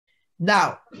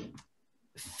Now,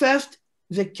 first,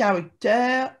 the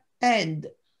character and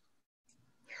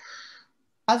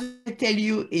as I tell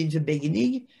you in the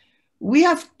beginning, we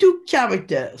have two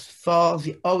characters for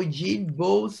the origin,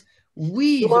 both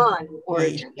with Yuan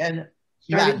origin. Yuan.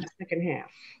 Starting the second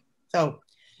half.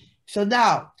 So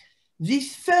now,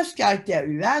 this first character,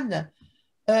 Yuan,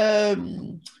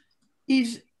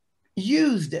 is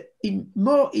used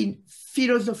more in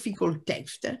philosophical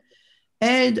text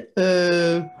and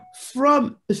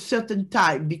from a certain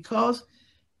time, because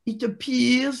it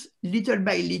appears little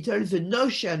by little, the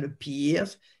notion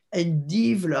appears and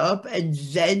develop and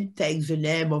then takes the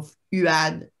name of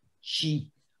Yuan Qi,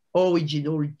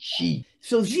 original Qi.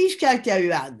 So this character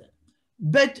Yuan,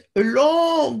 but a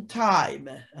long time,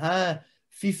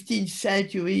 15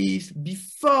 centuries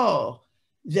before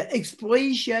the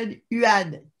expression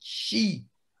Yuan Qi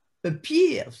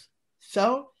appears.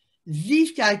 So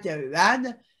this character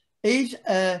Yuan is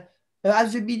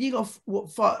has the meaning of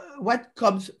for what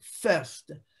comes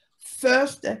first.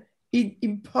 First in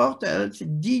importance,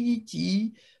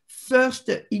 dignity, first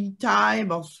in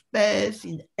time or space,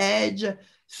 in age.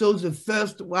 So the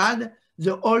first one,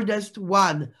 the oldest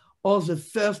one, or the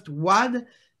first one,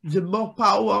 the more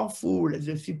powerful,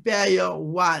 the superior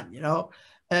one, you know.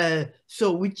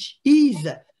 So which is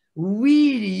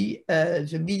really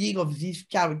the meaning of this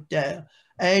character.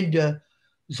 And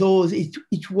so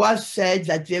it was said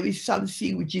that there is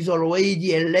something which is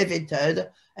already elevated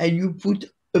and you put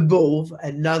above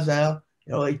another,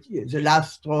 you know, the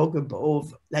last stroke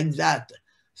above, like that.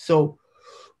 So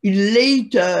in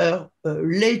later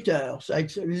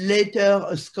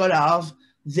scholars,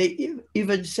 they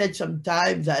even said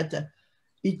sometimes that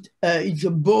it's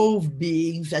above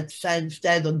beings that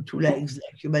stand on two legs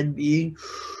like human beings.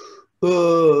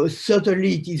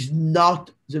 Certainly it is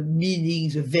not the meaning,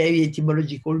 the very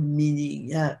etymological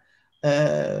meaning.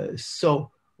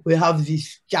 So we have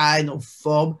this kind of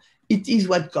form. It is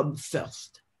what comes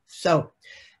first. So,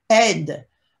 and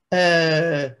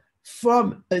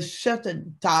from a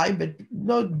certain time, but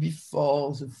not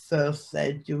before the 1st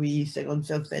century, 2nd,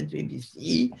 3rd century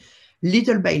BC,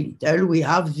 little by little, we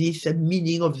have this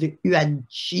meaning of the Yuan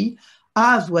Qi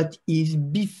as what is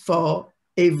before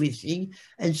everything.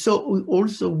 And so we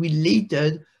also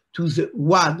related to the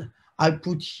one. I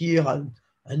put here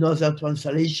another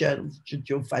translation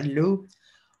of Van Loo.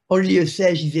 Only a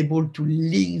sage is able to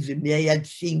link the myriad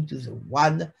things to the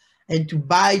one and to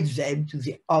bind them to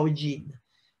the origin.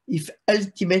 If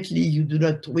ultimately you do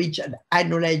not reach and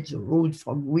acknowledge the root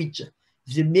from which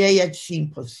the myriad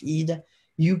things proceed,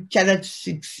 you cannot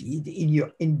succeed in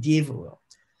your endeavor.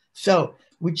 So,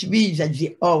 which means that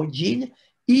the origin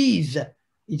is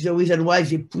the reason why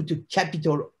they put a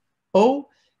capital O,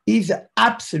 is the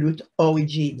absolute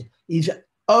origin, is the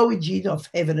origin of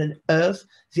heaven and earth,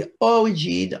 the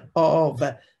origin of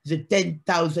the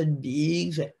 10,000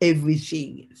 beings,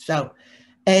 everything. So,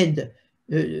 and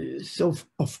so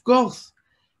of course,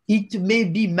 it may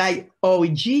be my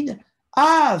origin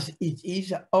as it is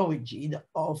the origin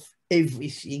of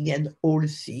everything and all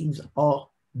things are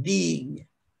being.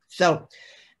 So,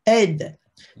 and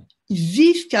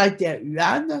this character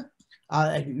Yuan,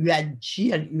 Yuan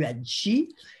Qi,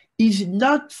 is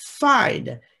not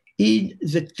found in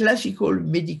the classical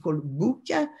medical book,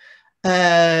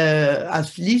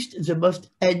 at least the most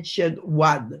ancient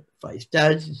one. For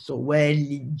instance, so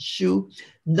Lin Shu,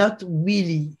 not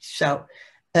really. So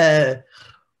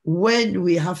when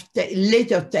we have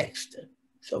later text,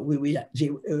 so we will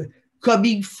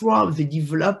coming from the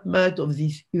development of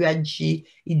this Yuan Qi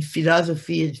in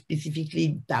philosophy and specifically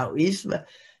in Taoism,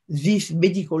 this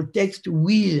medical text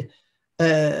will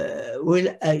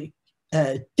take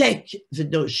the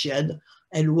notion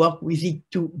and work with it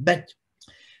too. But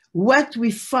what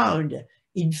we found,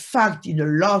 in fact, in a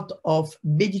lot of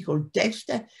medical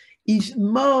text is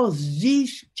more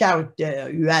this character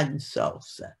Yuan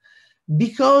source,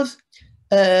 because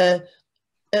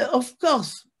of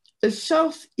course, a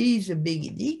source is a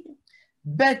beginning,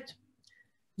 but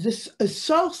a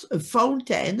source, a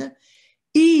fountain,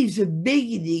 is a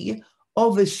beginning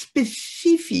of a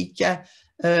specific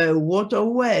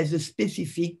waterway, a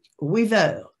specific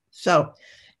river. So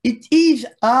it is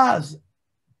as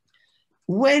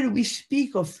when we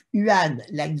speak of Yuan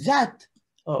like that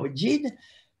origin,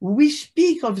 we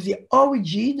speak of the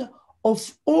origin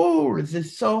of all the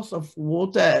source of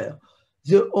water,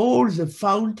 all the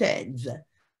fountains.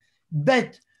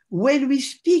 But when we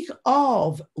speak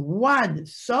of one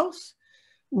source,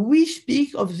 we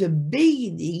speak of the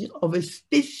beginning of a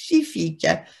specific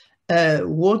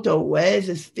waterways,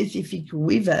 a specific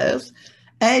rivers,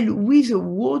 and with a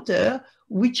water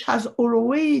which has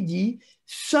already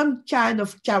some kind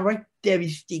of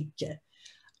characteristic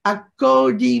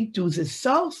according to the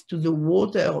source, to the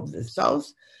water of the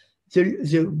source.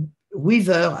 The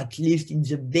river, at least in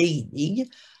the beginning,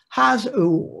 has a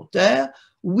water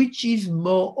which is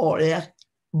more or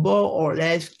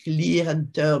less clear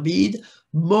and turbid,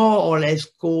 more or less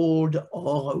cold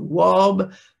or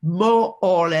warm, more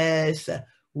or less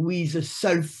with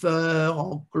sulfur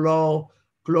or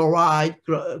chloride,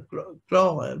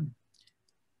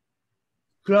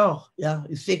 yeah,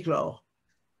 you say chlor.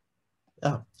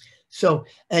 Yeah. So,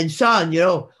 and so on, you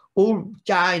know, all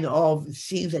kind of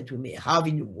things that we may have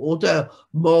in water,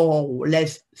 more or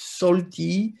less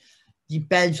salty,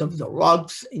 depends on the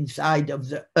rocks inside of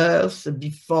the earth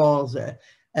before the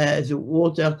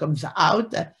water comes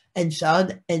out, and so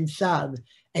on, and so on.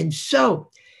 And so,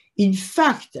 in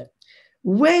fact,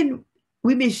 when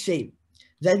we may say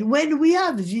that when we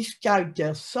have this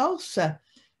character source,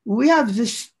 we have the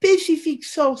specific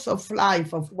source of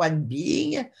life of one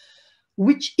being,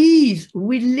 which is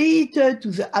related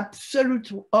to the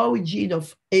absolute origin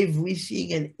of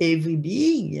everything and every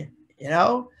being, you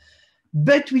know,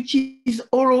 but which is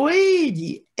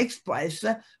already expressed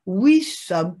with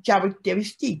some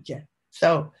characteristic.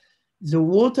 So the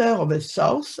water of a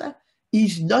source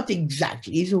is not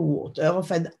exactly the water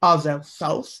of another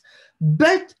source,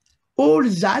 but all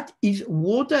that is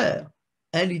water,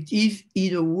 and it is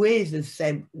in a way the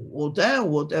same water.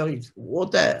 Water is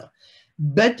water,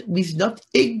 but with not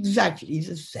exactly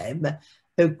the same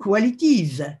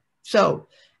qualities. So,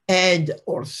 and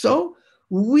also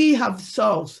we have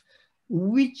source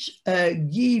which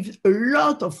gives a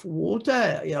lot of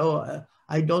water, you know,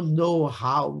 I don't know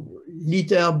how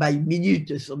liter by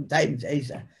minute, sometimes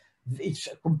it's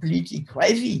completely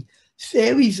crazy.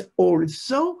 There is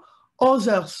also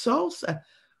other source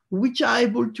which are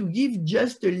able to give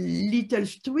just a little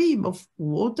stream of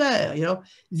water, you know.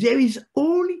 There is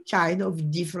all kind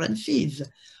of differences.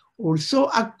 Also,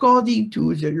 according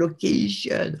to the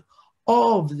location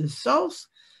of the source,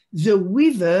 the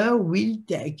river will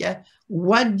take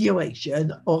one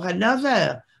direction or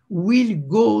another, will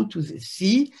go to the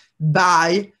sea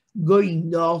by going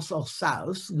north or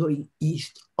south, going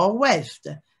east or west.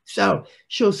 So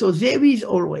there is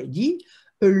already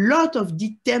a lot of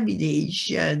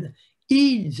determination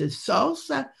in the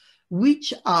source,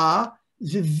 which are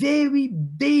the very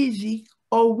basic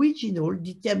original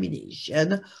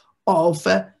determination of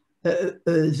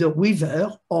the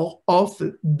river or of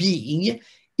being,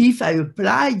 if I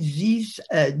apply this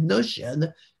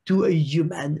notion to a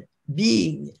human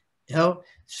being. You know?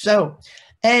 So,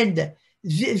 and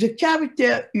the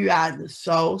character Yuan,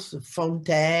 source,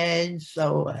 fontaine,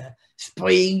 so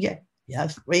spring, yeah,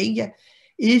 spring,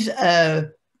 is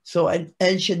so an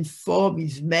ancient form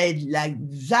is made like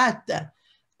that.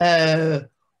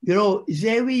 You know,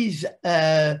 there is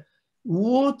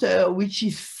water which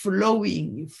is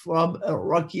flowing from a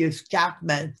rocky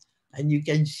escarpment, and you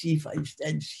can see, for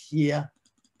instance, here,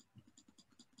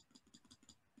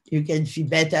 you can see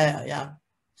better, yeah.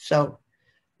 So,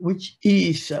 which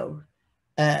is so,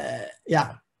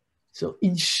 yeah. So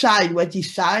inside, what is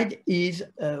inside is,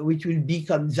 which will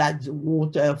become that, the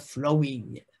water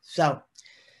flowing. So,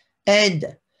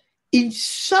 and in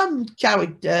some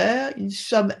character, in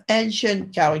some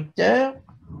ancient character,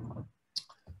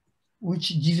 which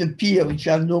disappear, which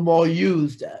are no more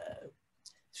used.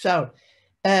 So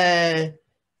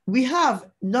we have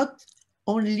not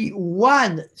only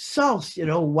one source, you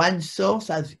know, one source,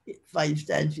 as for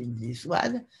instance in this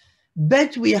one,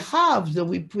 but we have the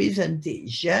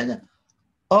representation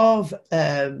of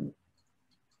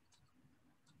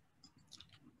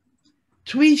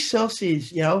three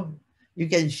sources, you know. You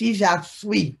can see there are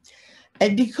three.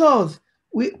 And because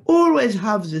we always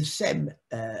have the same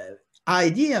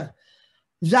idea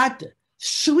that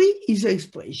three is an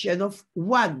expression of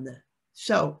one.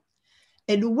 So,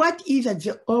 and what is at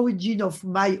the origin of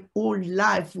my own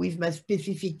life with my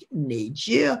specific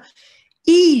nature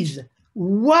is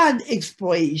one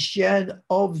expression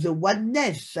of the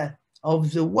oneness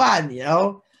of the one, you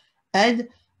know, and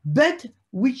but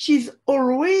which is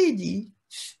already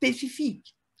specific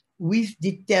with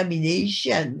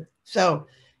determination. So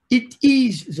it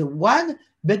is the one,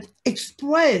 but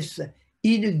expressed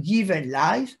in a given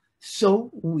life, so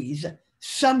with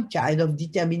some kind of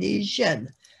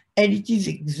determination. And it is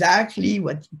exactly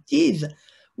what it is.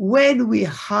 When we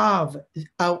have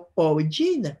our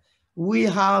origin, we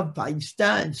have, for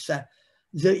instance,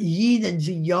 the yin and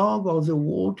the yang, or the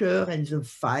water and the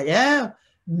fire,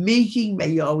 making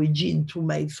my origin through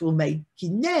my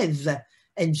kinase.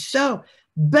 And so,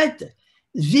 but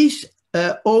this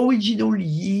original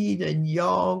yin and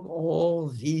yang,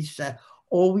 or this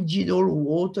original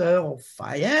water or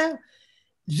fire,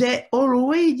 they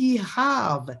already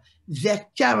have their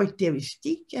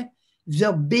characteristic,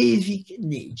 their basic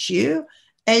nature,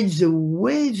 and the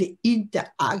way they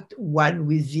interact one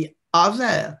with the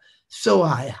other. So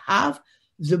I have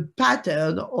the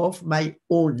pattern of my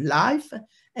own life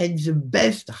and the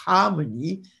best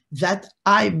harmony that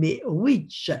I may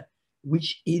reach,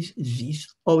 which is this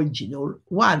original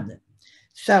one.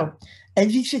 So,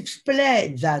 and this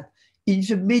explains that in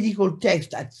the medical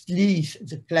text, at least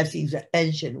the classic, the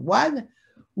ancient one,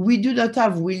 we do not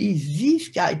have really this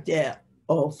character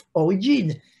of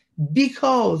origin,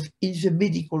 because in the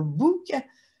medical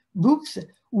books,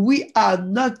 we are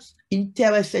not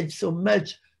interested so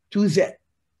much to the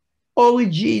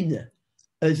origin,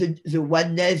 the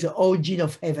oneness, the origin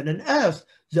of heaven and earth,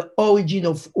 the origin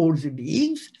of all the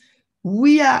beings.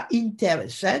 We are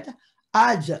interested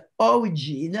at the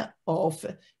origin of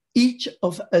each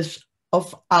of us,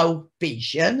 of our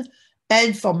patient,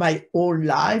 and for my own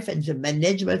life and the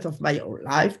management of my own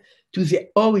life, to the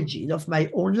origin of my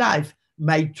own life,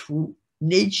 my true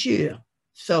nature.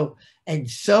 So, and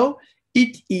so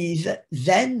it is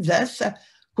then thus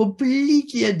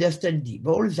completely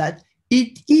understandable that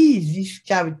it is this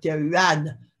character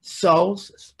Yuan,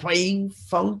 source, spring,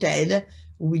 fountain,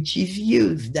 which is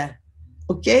used.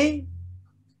 Okay?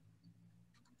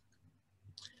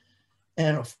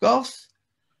 And of course,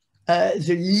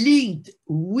 the link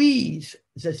with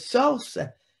the source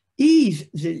is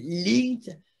the link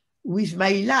with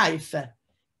my life.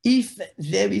 If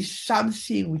there is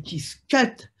something which is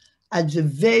cut at the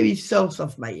very source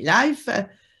of my life,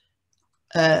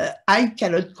 I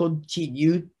cannot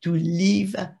continue to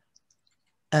live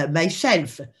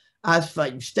myself. As for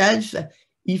instance,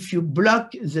 if you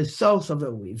block the source of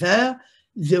a river,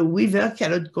 the river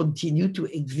cannot continue to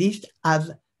exist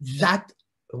as that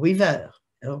river.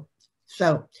 You know?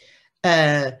 So,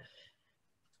 and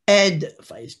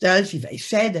for instance, if I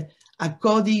said,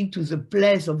 according to the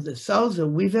place of the source, the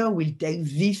river will take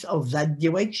this or that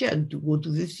direction to go to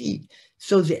the sea.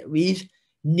 So there is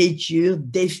nature,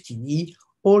 destiny,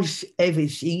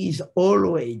 everything is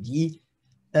already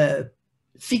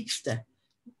fixed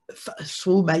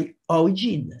through my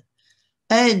origin.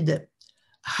 And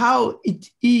how it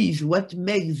is, what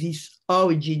makes this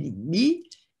origin in me,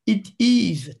 it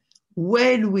is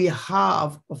when we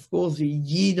have, of course, the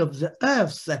yin of the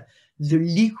earth, the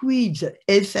liquid, the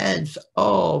essence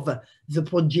of the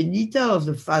progenitor,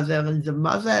 the father and the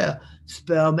mother,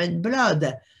 sperm and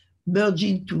blood,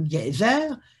 merging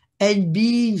together and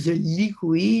being the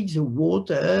liquid, the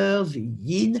water, the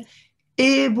yin,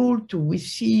 able to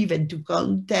receive and to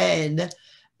contain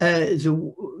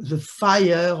the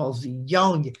fire or the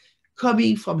yang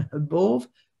coming from above,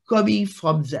 coming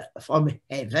from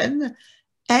heaven.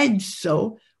 And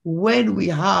so when we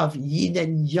have yin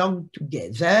and yang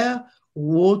together,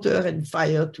 water and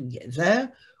fire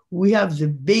together, we have the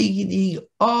beginning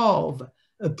of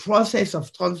a process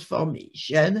of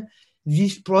transformation,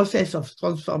 this process of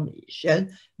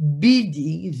transformation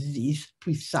building this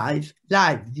precise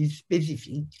life, this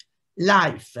specific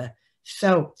life.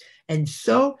 So, and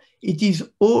so it is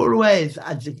always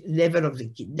at the level of the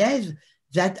kidneys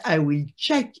that I will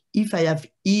check if I have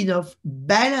enough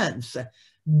balance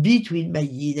between my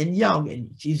yin and yang.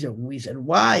 And it is a reason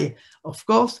why, of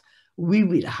course, we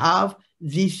will have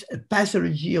this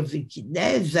pathology of the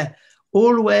kidneys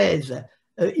always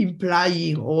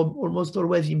implying, or almost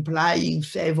always implying,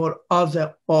 several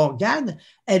other organs,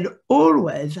 and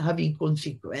always having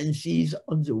consequences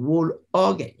on the whole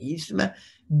organism,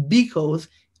 because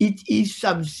it is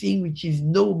something which is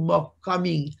no more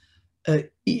coming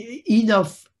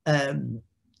enough,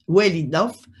 well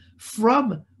enough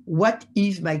from what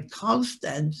is my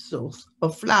constant source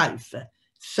of life.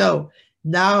 So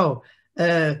now,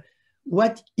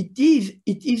 what it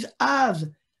is as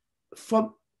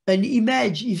from an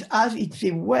image, is as if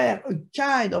it were a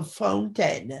kind of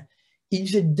fountain in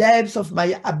the depths of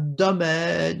my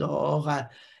abdomen or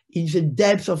in the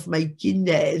depths of my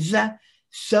kidneys.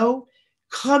 So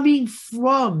coming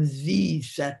from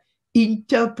this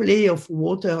interplay of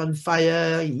water and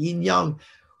fire, yin yang,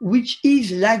 which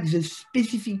is like the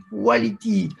specific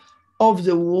quality of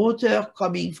the water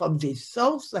coming from the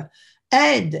source,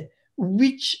 and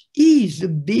which is the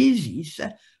basis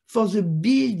for the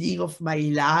building of my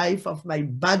life, of my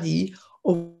body,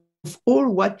 of all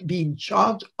what be in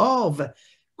charge of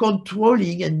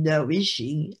controlling and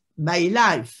nourishing my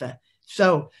life.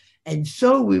 So, and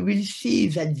so we will see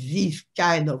that this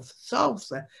kind of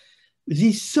source,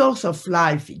 this source of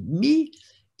life in me,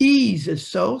 is a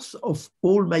source of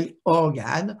all my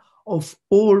organs, of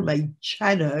all my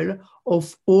channel,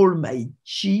 of all my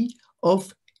qi,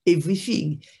 of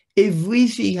everything.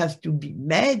 Everything has to be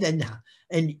made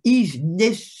and is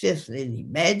necessarily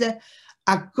made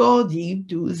according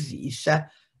to this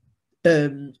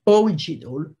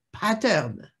original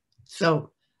pattern.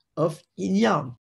 So, of yin yang.